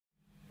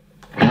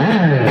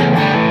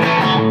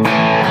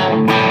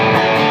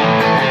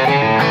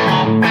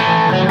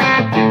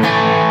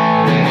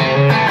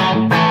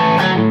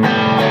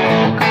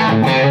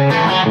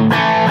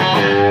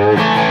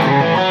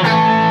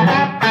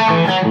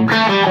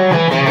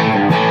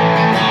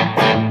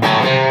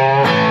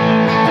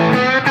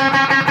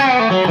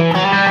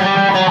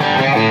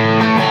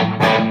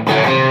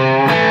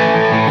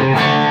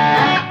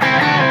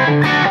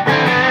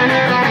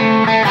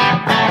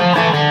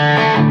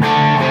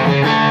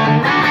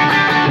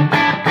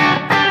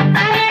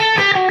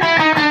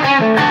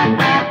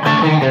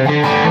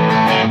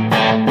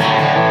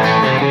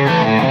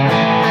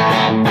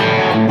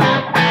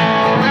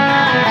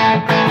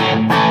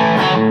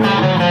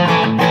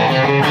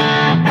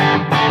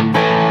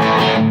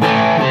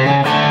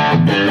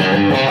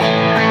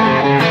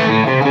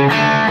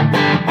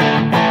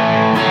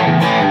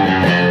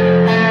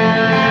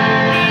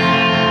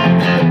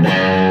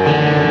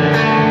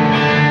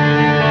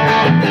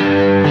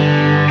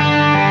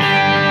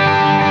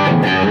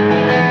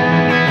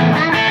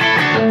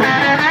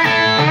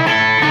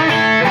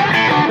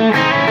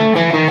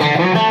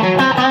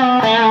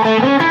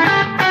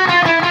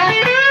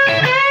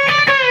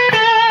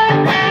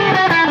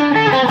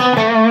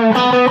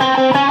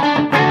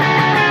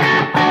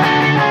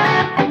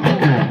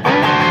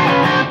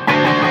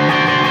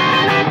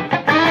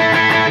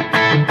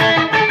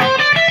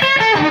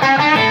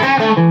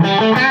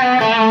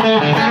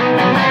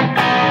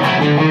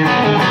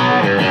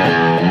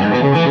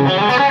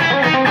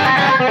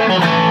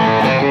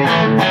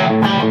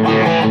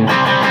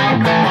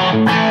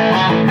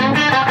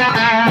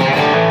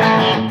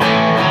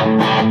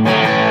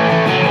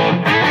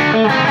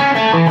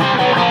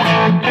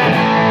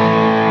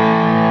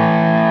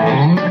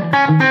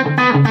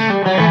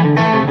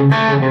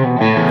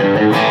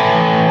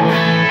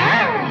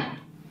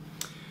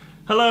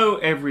Hello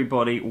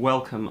everybody,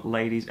 welcome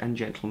ladies and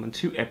gentlemen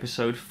to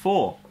episode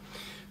 4.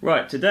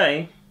 Right,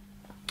 today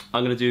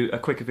I'm going to do a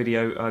quicker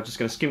video. I'm just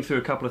going to skim through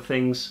a couple of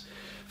things.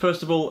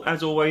 First of all,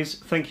 as always,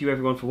 thank you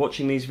everyone for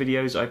watching these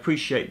videos. I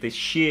appreciate this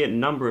sheer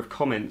number of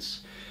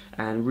comments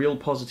and real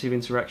positive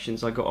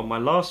interactions I got on my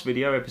last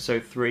video,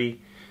 episode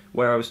 3,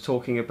 where I was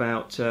talking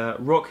about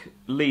rock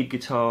lead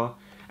guitar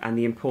and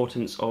the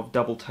importance of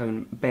double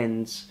tone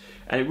bends,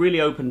 and it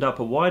really opened up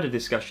a wider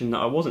discussion that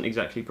I wasn't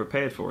exactly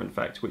prepared for, in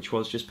fact, which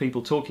was just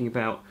people talking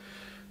about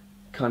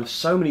kind of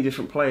so many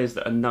different players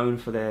that are known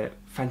for their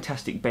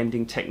fantastic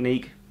bending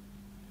technique.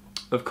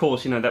 Of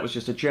course, you know, that was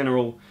just a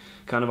general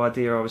kind of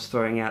idea I was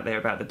throwing out there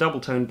about the double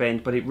tone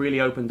bend, but it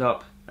really opened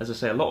up, as I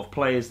say, a lot of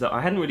players that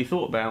I hadn't really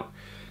thought about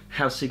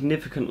how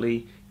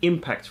significantly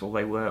impactful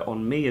they were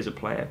on me as a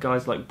player.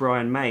 Guys like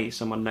Brian May,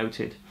 someone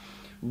noted,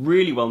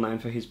 really well known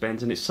for his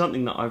bends, and it's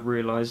something that I've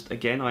realised,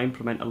 again, I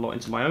implement a lot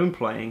into my own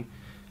playing,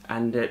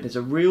 and there's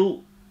a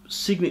real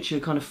signature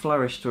kind of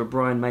flourish to a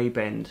Brian May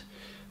bend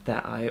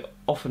that I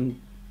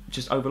often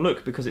just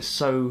overlook because it's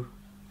so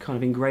kind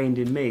of ingrained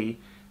in me.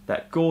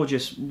 That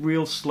gorgeous,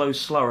 real slow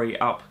slurry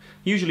up,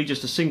 usually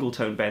just a single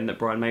tone bend that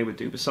Brian May would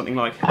do, but something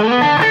like...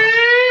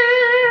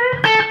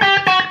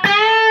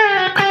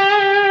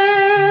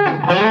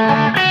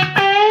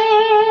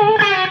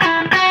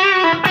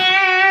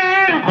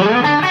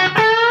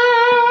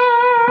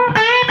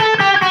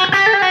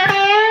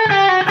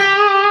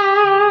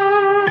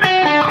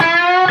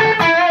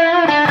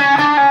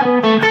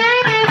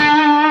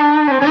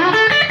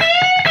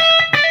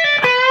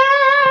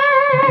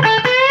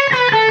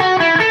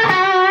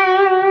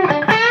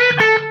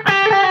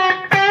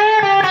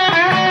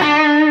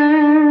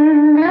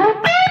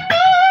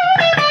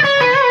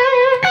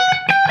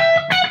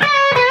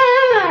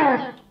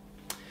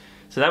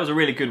 So that was a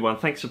really good one.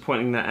 Thanks for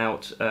pointing that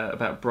out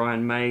about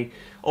Brian May.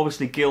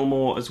 Obviously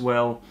Gilmour as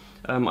well.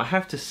 I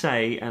have to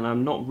say, and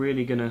I'm not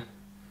really gonna,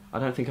 I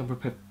don't think I'm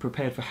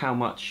prepared for how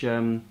much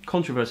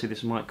controversy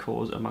this might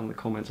cause among the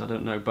comments, I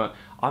don't know, but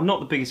I'm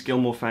not the biggest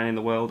Gilmour fan in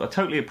the world. I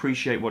totally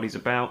appreciate what he's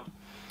about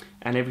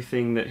and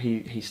everything that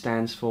he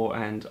stands for,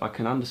 and I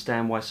can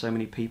understand why so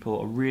many people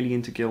are really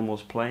into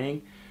Gilmour's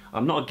playing.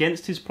 I'm not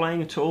against his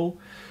playing at all,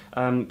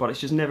 but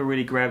it's just never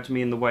really grabbed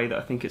me in the way that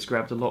I think it's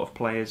grabbed a lot of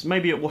players.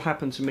 Maybe it will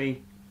happen to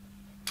me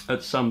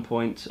at some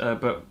point,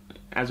 but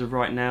as of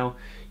right now,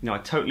 you know, I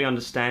totally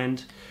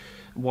understand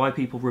why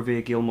people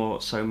revere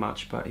Gilmour so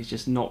much, but he's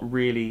just not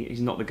really,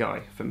 he's not the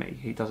guy for me.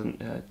 He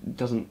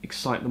doesn't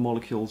excite the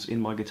molecules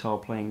in my guitar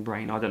playing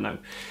brain. I don't know.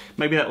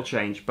 Maybe that'll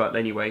change, but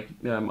anyway,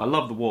 I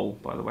love The Wall,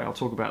 by the way. I'll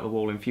talk about The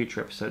Wall in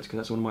future episodes because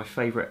that's one of my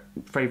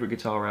favourite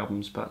guitar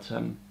albums, but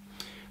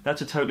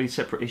that's a totally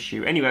separate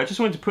issue. Anyway, I just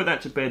wanted to put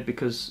that to bed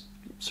because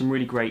some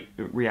really great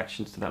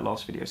reactions to that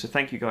last video, so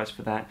thank you guys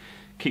for that.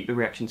 Keep the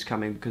reactions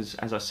coming because,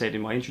 as I said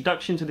in my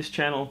introduction to this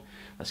channel,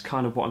 that's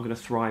kind of what I'm going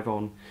to thrive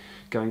on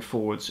going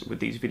forwards with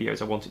these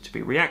videos. I want it to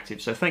be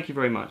reactive, so thank you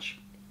very much.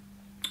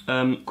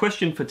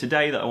 Question for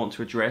today that I want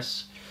to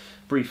address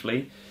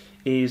briefly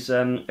is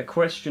a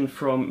question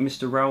from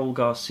Mr. Raul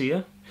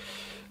Garcia.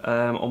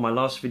 On my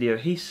last video,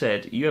 he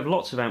said, you have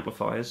lots of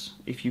amplifiers.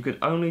 If you could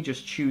only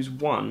just choose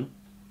one,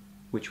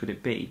 which would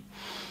it be?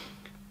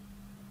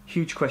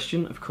 Huge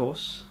question, of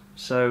course.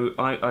 So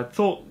I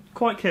thought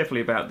quite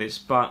carefully about this,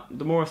 but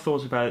the more I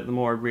thought about it, the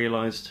more I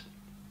realised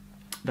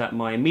that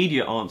my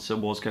immediate answer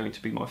was going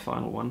to be my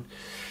final one.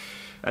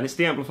 And it's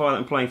the amplifier that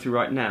I'm playing through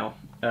right now,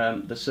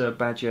 the Sir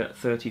Badger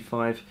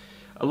 35.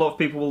 A lot of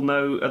people will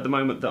know at the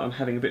moment that I'm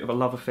having a bit of a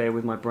love affair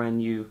with my brand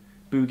new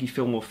Boogie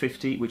Fillmore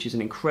 50, which is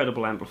an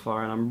incredible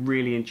amplifier, and I'm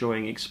really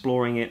enjoying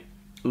exploring it,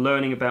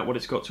 learning about what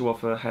it's got to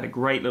offer. Had a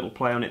great little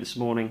play on it this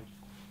morning.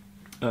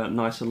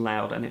 Nice and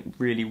loud, and it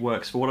really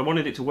works for what I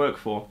wanted it to work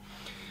for.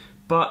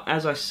 But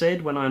as I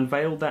said when I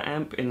unveiled that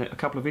amp in a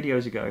couple of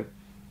videos ago,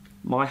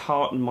 my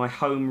heart and my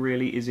home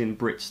really is in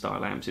Brit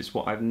style amps. It's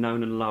what I've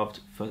known and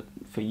loved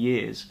for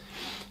years.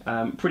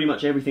 Pretty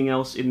much everything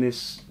else in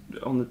this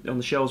on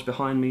the shelves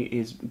behind me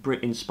is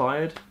Brit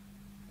inspired.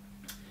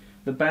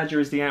 The Badger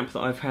is the amp that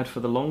I've had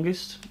for the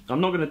longest.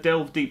 I'm not going to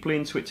delve deeply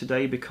into it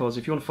today because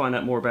if you want to find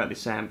out more about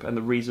this amp and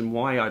the reason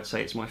why I'd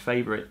say it's my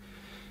favourite,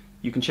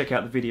 you can check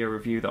out the video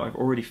review that I've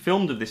already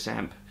filmed of this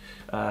amp,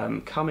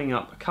 coming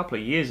up a couple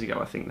of years ago,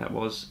 I think that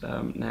was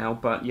now.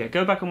 But yeah,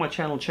 go back on my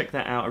channel, check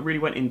that out. I really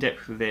went in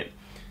depth with it.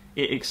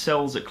 It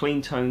excels at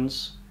clean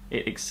tones,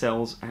 it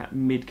excels at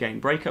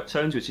mid-gain breakup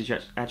tones, which is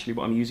actually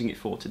what I'm using it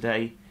for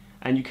today.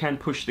 And you can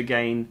push the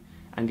gain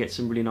and get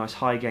some really nice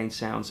high gain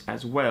sounds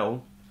as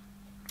well.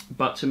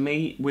 But to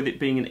me, with it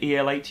being an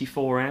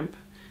EL84 amp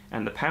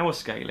and the power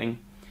scaling,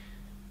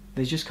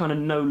 there's just kind of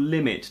no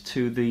limit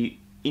to the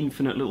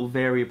infinite little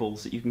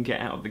variables that you can get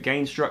out of the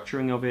gain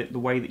structuring of it, the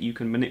way that you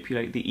can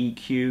manipulate the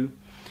EQ.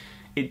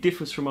 It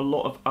differs from a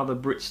lot of other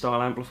Brit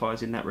style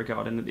amplifiers in that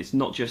regard, and it's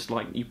not just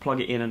like you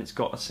plug it in and it's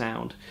got a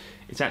sound.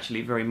 It's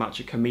actually very much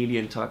a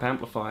chameleon type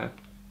amplifier.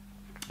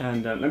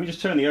 And let me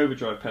just turn the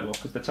overdrive pedal off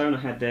because the tone I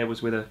had there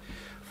was with a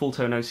full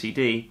tone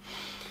OCD.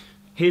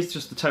 here's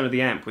just the tone of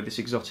the amp with this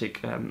exotic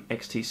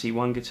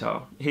XTC1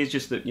 guitar. Here's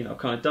just the, you know,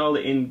 kind of dial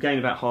it in, gain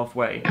about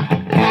halfway.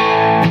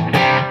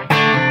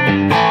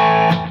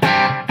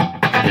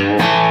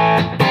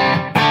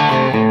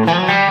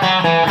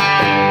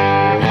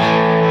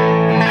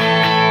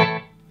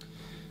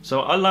 So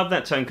I love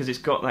that tone because it's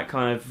got that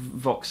kind of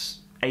Vox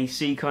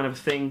AC kind of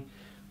thing,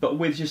 but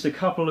with just a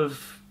couple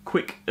of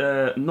quick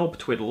knob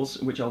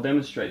twiddles, which I'll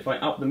demonstrate. If I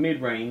up the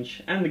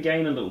mid-range and the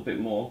gain a little bit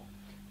more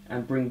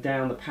and bring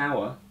down the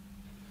power,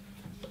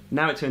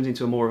 now it turns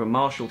into a more of a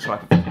Marshall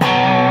type of...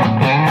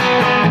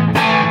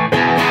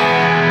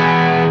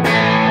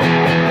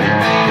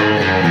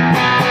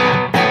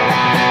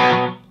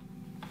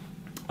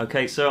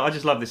 Okay, so I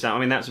just love this amp. I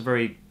mean, that's a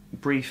very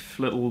brief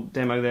little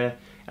demo there.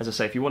 As I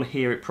say, if you want to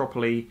hear it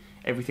properly,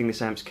 everything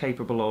this amp's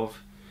capable of,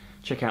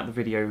 check out the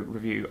video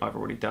review I've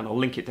already done. I'll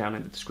link it down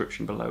in the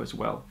description below as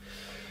well.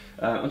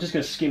 I'm just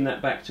going to skim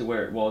that back to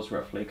where it was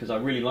roughly, because I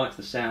really liked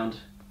the sound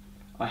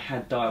I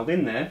had dialed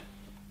in there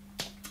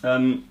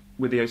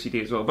with the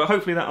OCD as well. But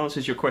hopefully that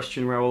answers your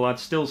question, Raoul. I'd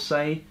still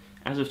say,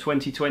 as of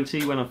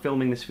 2020, when I'm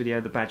filming this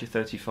video, the Badger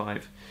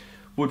 35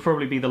 would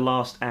probably be the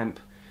last amp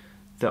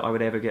that I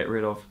would ever get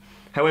rid of.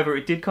 However,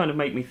 it did kind of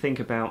make me think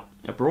about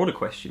a broader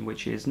question,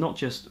 which is not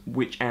just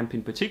which amp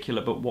in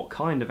particular, but what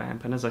kind of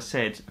amp. And as I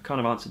said, I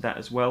kind of answered that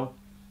as well.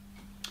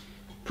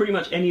 Pretty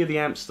much any of the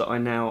amps that I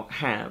now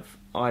have,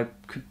 I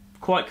could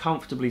quite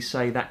comfortably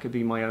say that could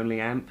be my only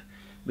amp.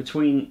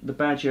 Between the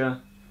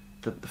Badger,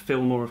 the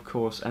Fillmore of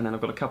course, and then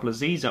I've got a couple of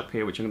Z's up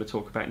here which I'm going to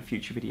talk about in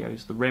future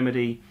videos, the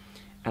Remedy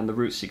and the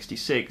Route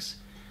 66.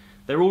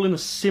 They're all in a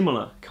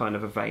similar kind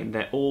of a vein.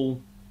 They're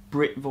all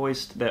Brit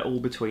voiced, they're all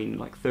between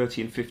like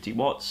 30 and 50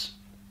 watts.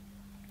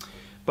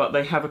 But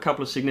they have a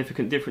couple of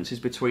significant differences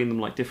between them,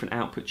 like different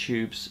output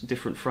tubes,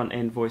 different front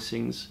end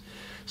voicings.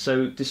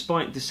 So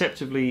despite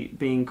deceptively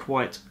being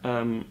quite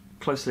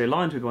closely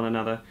aligned with one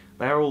another,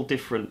 they are all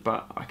different,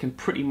 but I can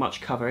pretty much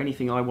cover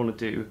anything I want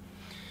to do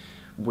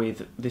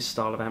with this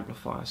style of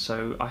amplifier.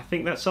 So I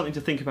think that's something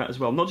to think about as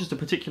well. Not just a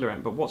particular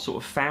amp, but what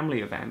sort of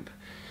family of amp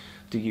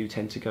do you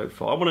tend to go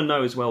for? I want to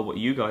know as well what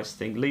you guys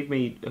think. Leave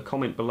me a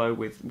comment below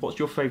with what's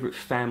your favourite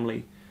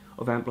family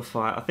of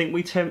amplifier. I think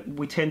we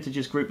tend to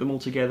just group them all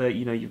together.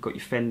 You know, you've got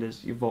your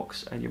Fenders, your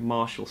Vox and your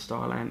Marshall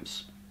style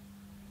amps.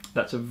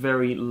 That's a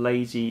very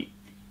lazy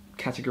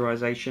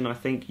categorization, I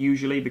think,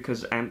 usually,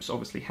 because amps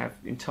obviously have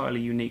entirely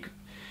unique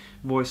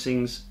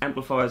voicings.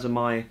 Amplifiers are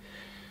my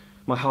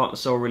heart and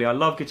soul, really. I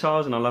love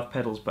guitars and I love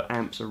pedals, but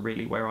amps are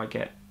really where I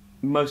get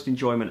most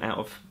enjoyment out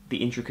of the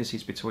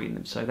intricacies between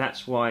them. So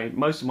that's why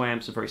most of my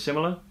amps are very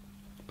similar,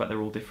 but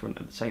they're all different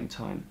at the same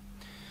time.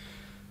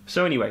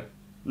 So anyway,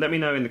 let me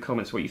know in the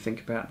comments what you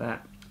think about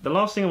that. The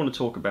last thing I want to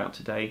talk about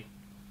today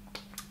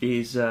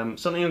is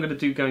something I'm going to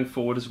do going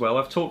forward as well.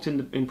 I've talked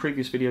in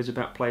previous videos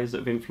about players that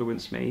have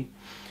influenced me,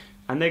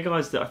 and they're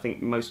guys that I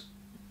think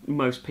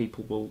most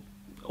people will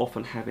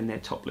often have in their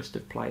top list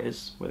of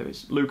players, whether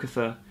it's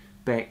Lukather,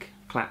 Beck,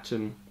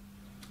 Clapton,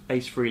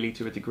 Ace Frehley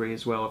to a degree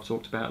as well, I've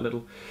talked about a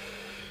little.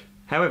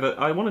 However,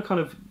 I want to kind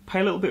of pay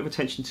a little bit of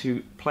attention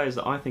to players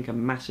that I think are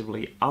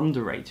massively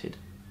underrated.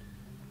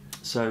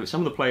 So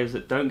some of the players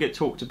that don't get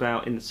talked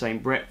about in the same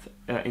breath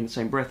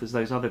as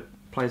those other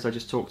players I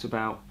just talked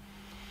about,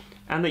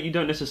 and that you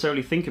don't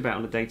necessarily think about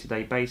on a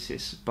day-to-day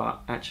basis,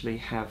 but actually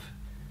have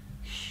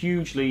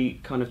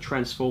hugely kind of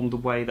transformed the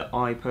way that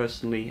I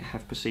personally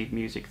have perceived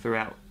music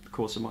throughout the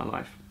course of my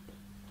life.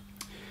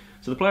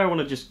 So the player I want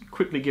to just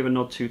quickly give a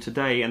nod to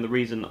today, and the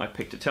reason I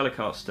picked a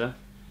Telecaster,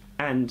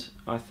 and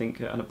I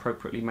think an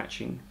appropriately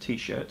matching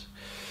t-shirt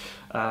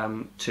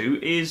to,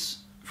 is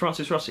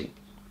Francis Rossi.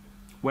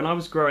 When I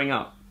was growing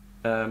up,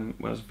 when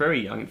I was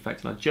very young in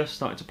fact, and I just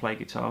started to play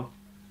guitar,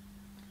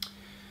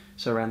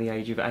 so around the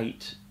age of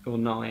 8 or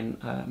 9,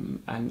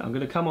 and I'm going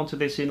to come onto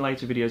this in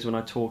later videos when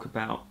I talk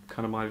about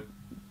kind of my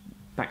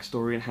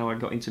backstory and how I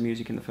got into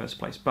music in the first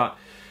place, but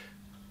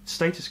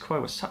Status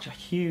Quo was such a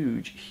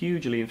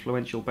hugely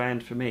influential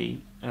band for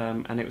me,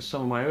 and it was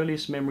some of my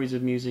earliest memories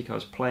of music. I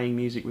was playing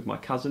music with my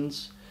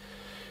cousins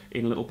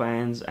in little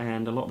bands,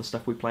 and a lot of the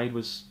stuff we played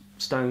was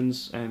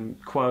Stones and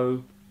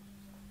Quo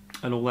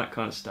and all that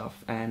kind of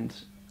stuff, and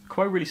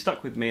Quo really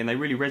stuck with me and they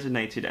really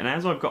resonated. And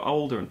as I've got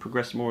older and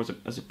progressed more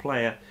as a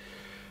player,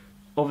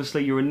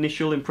 obviously your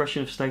initial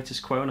impression of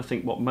Status Quo, and I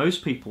think what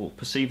most people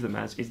perceive them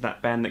as, is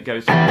that band that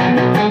goes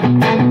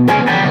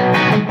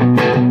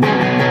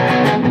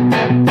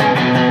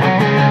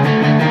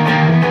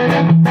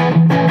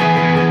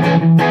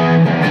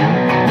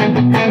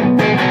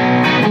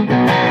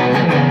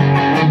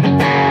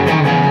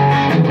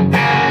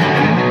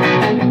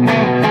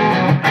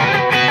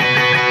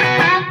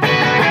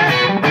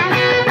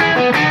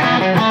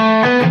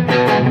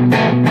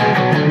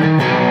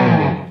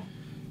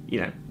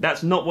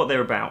That's not what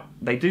they're about.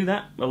 They do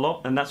that a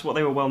lot, and that's what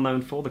they were well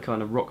known for, the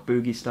kind of rock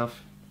boogie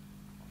stuff.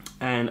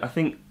 And I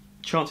think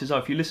chances are,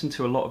 if you listen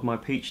to a lot of my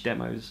Peach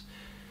demos,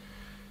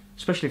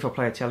 especially if I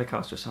play a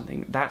Telecaster or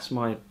something, that's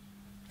my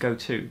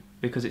go-to,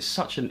 because it's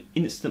such an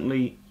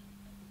instantly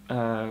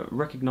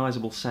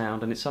recognisable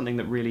sound, and it's something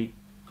that really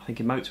I think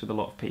emotes with a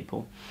lot of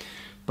people.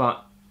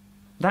 But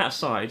that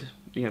aside,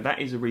 you know, that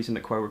is a reason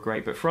that Quo were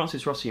great. But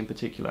Francis Rossi in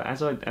particular,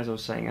 as I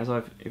was saying, as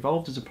I've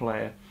evolved as a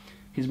player,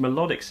 his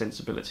melodic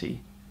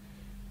sensibility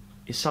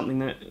is something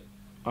that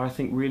I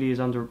think really is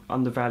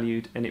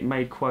undervalued, and it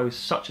made Quo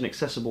such an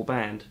accessible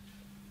band.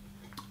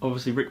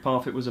 Obviously Rick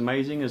Parfitt was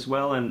amazing as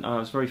well, and I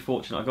was very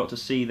fortunate. I got to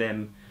see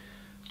them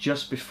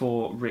just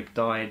before Rick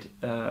died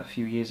a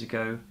few years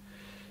ago.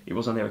 It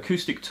was on their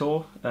acoustic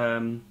tour,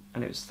 and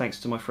it was thanks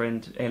to my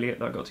friend Elliot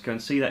that I got to go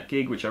and see that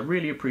gig, which I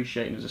really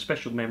appreciate, and it was a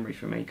special memory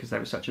for me because they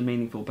were such a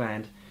meaningful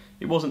band.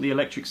 It wasn't the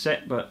electric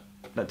set, but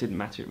that didn't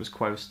matter, it was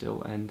Quo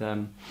still.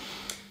 And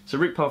so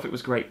Rick Parfitt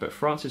was great, but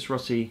Francis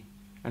Rossi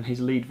and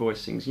his lead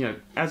voicings, you know,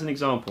 as an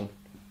example,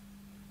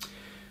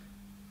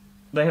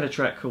 they had a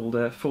track called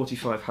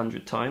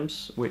 4,500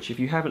 Times, which if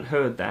you haven't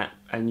heard that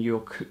and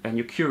you're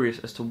curious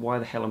as to why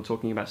the hell I'm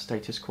talking about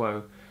Status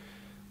Quo,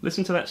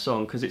 listen to that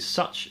song because it's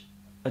such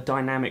a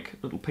dynamic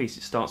little piece.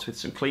 It starts with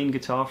some clean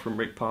guitar from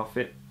Rick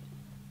Parfitt,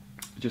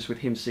 just with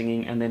him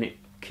singing, and then it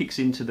kicks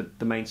into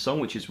the main song,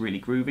 which is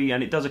really groovy,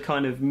 and it does a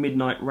kind of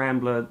Midnight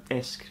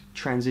Rambler-esque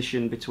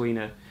transition between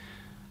a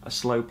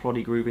slow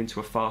ploddy groove into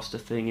a faster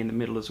thing in the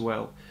middle as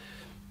well.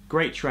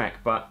 Great track,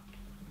 but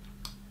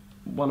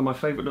one of my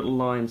favourite little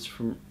lines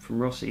from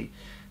Rossi,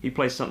 he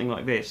plays something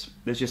like this.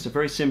 There's just a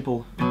very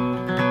simple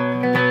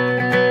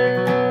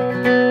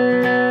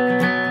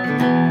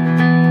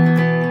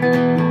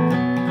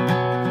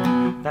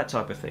that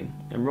type of thing,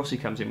 and Rossi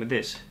comes in with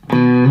this.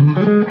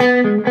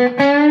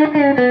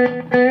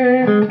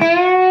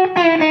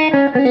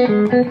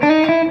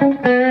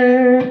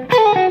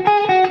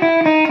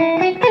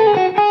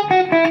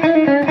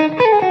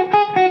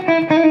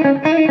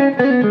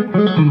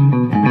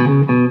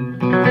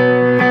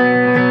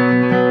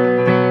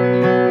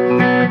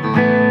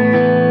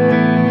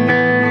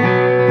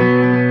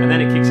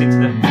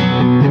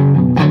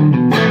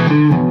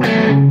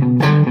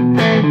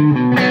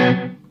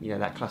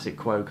 Classic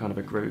Quo kind of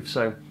a groove.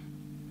 So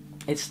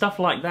it's stuff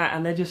like that,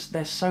 and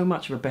they're so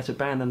much of a better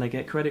band than they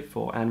get credit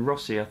for. And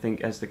Rossi, I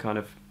think, as the kind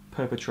of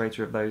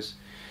perpetrator of those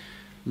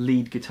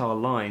lead guitar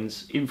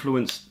lines,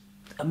 influenced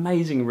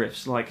amazing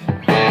riffs like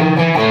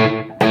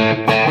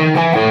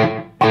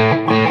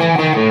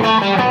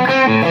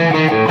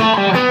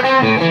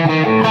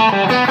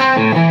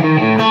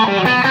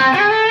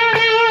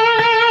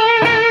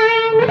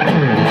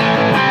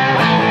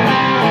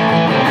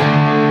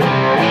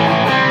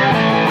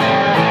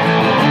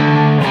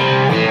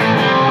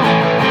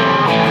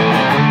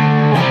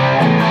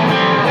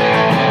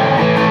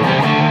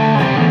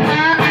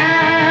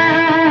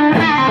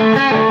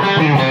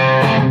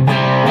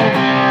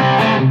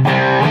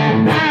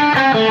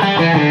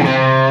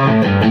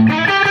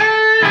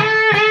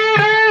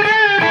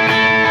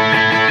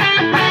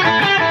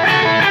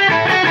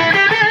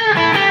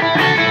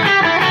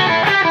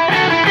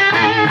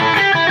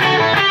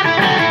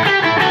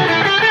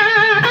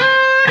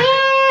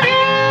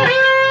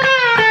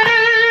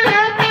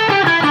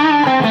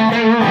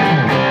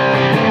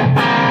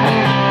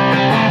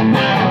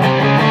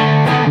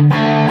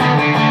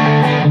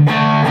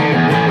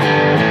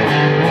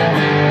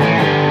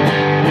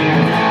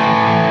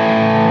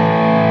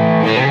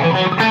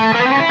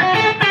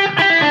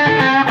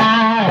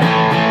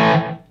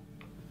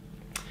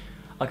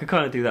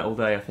kind of do that all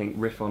day, I think,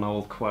 riff on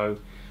old Quo.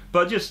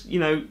 But just, you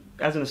know,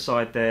 as an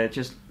aside there,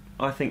 just,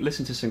 I think,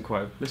 listen to some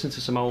Quo. Listen to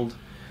some old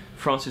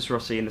Francis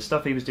Rossi and the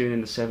stuff he was doing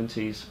in the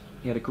 70s.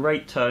 He had a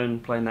great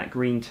tone playing that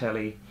green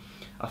telly.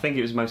 I think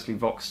it was mostly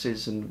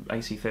Voxes and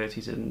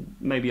AC30s and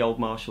maybe old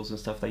Marshalls and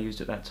stuff they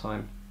used at that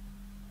time.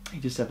 He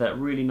just had that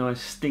really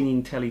nice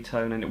stinging telly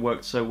tone, and it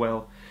worked so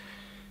well.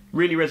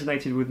 Really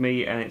resonated with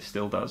me, and it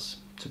still does,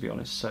 to be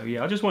honest. So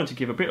yeah, I just wanted to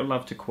give a bit of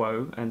love to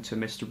Quo and to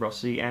Mr.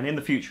 Rossi, and in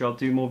the future I'll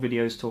do more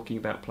videos talking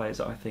about players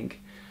that I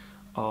think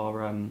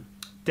are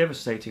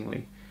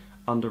devastatingly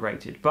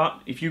underrated. But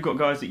if you've got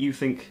guys that you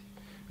think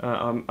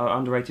are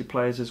underrated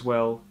players as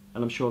well,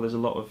 and I'm sure there's a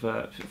lot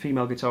of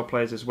female guitar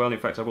players as well, in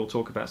fact I will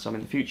talk about some in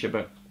the future,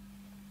 but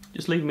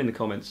just leave them in the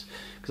comments,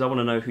 because I want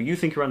to know who you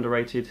think are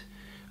underrated.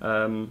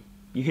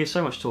 You hear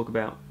so much talk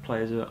about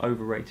players are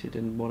overrated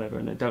and whatever,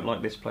 and they don't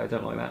like this player,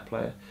 don't like that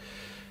player.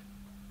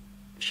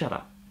 Shut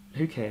up.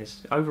 Who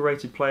cares?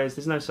 Overrated players,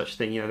 there's no such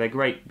thing. You know, they're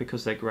great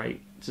because they're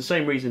great. It's the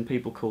same reason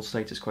people call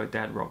Status Quo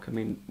dad rock. I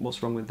mean,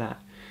 what's wrong with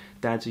that?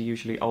 Dads are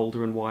usually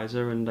older and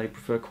wiser, and they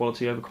prefer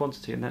quality over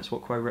quantity, and that's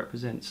what Quo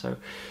represents. So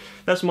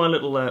that's my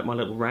little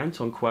rant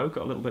on Quo.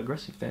 Got a little bit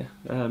aggressive there.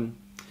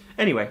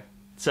 Anyway,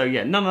 so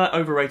yeah, none of that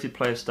overrated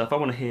player stuff. I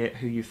want to hear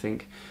who you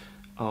think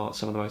are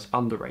some of the most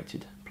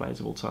underrated players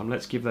of all time.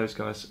 Let's give those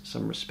guys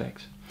some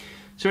respect.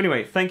 So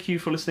anyway, thank you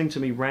for listening to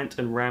me rant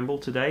and ramble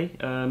today.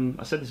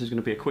 I said this was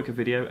going to be a quicker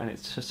video, and it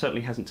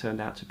certainly hasn't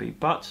turned out to be,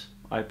 but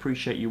I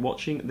appreciate you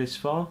watching this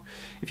far.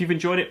 If you've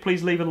enjoyed it,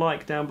 please leave a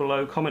like down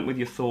below, comment with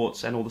your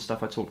thoughts and all the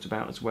stuff I talked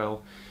about as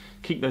well.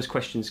 Keep those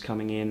questions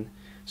coming in.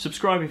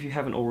 Subscribe if you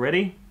haven't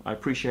already. I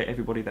appreciate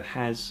everybody that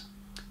has.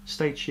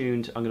 Stay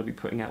tuned, I'm going to be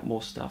putting out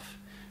more stuff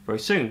very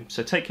soon.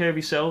 So take care of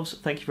yourselves,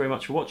 thank you very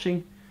much for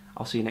watching,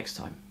 I'll see you next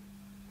time.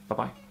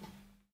 Bye-bye.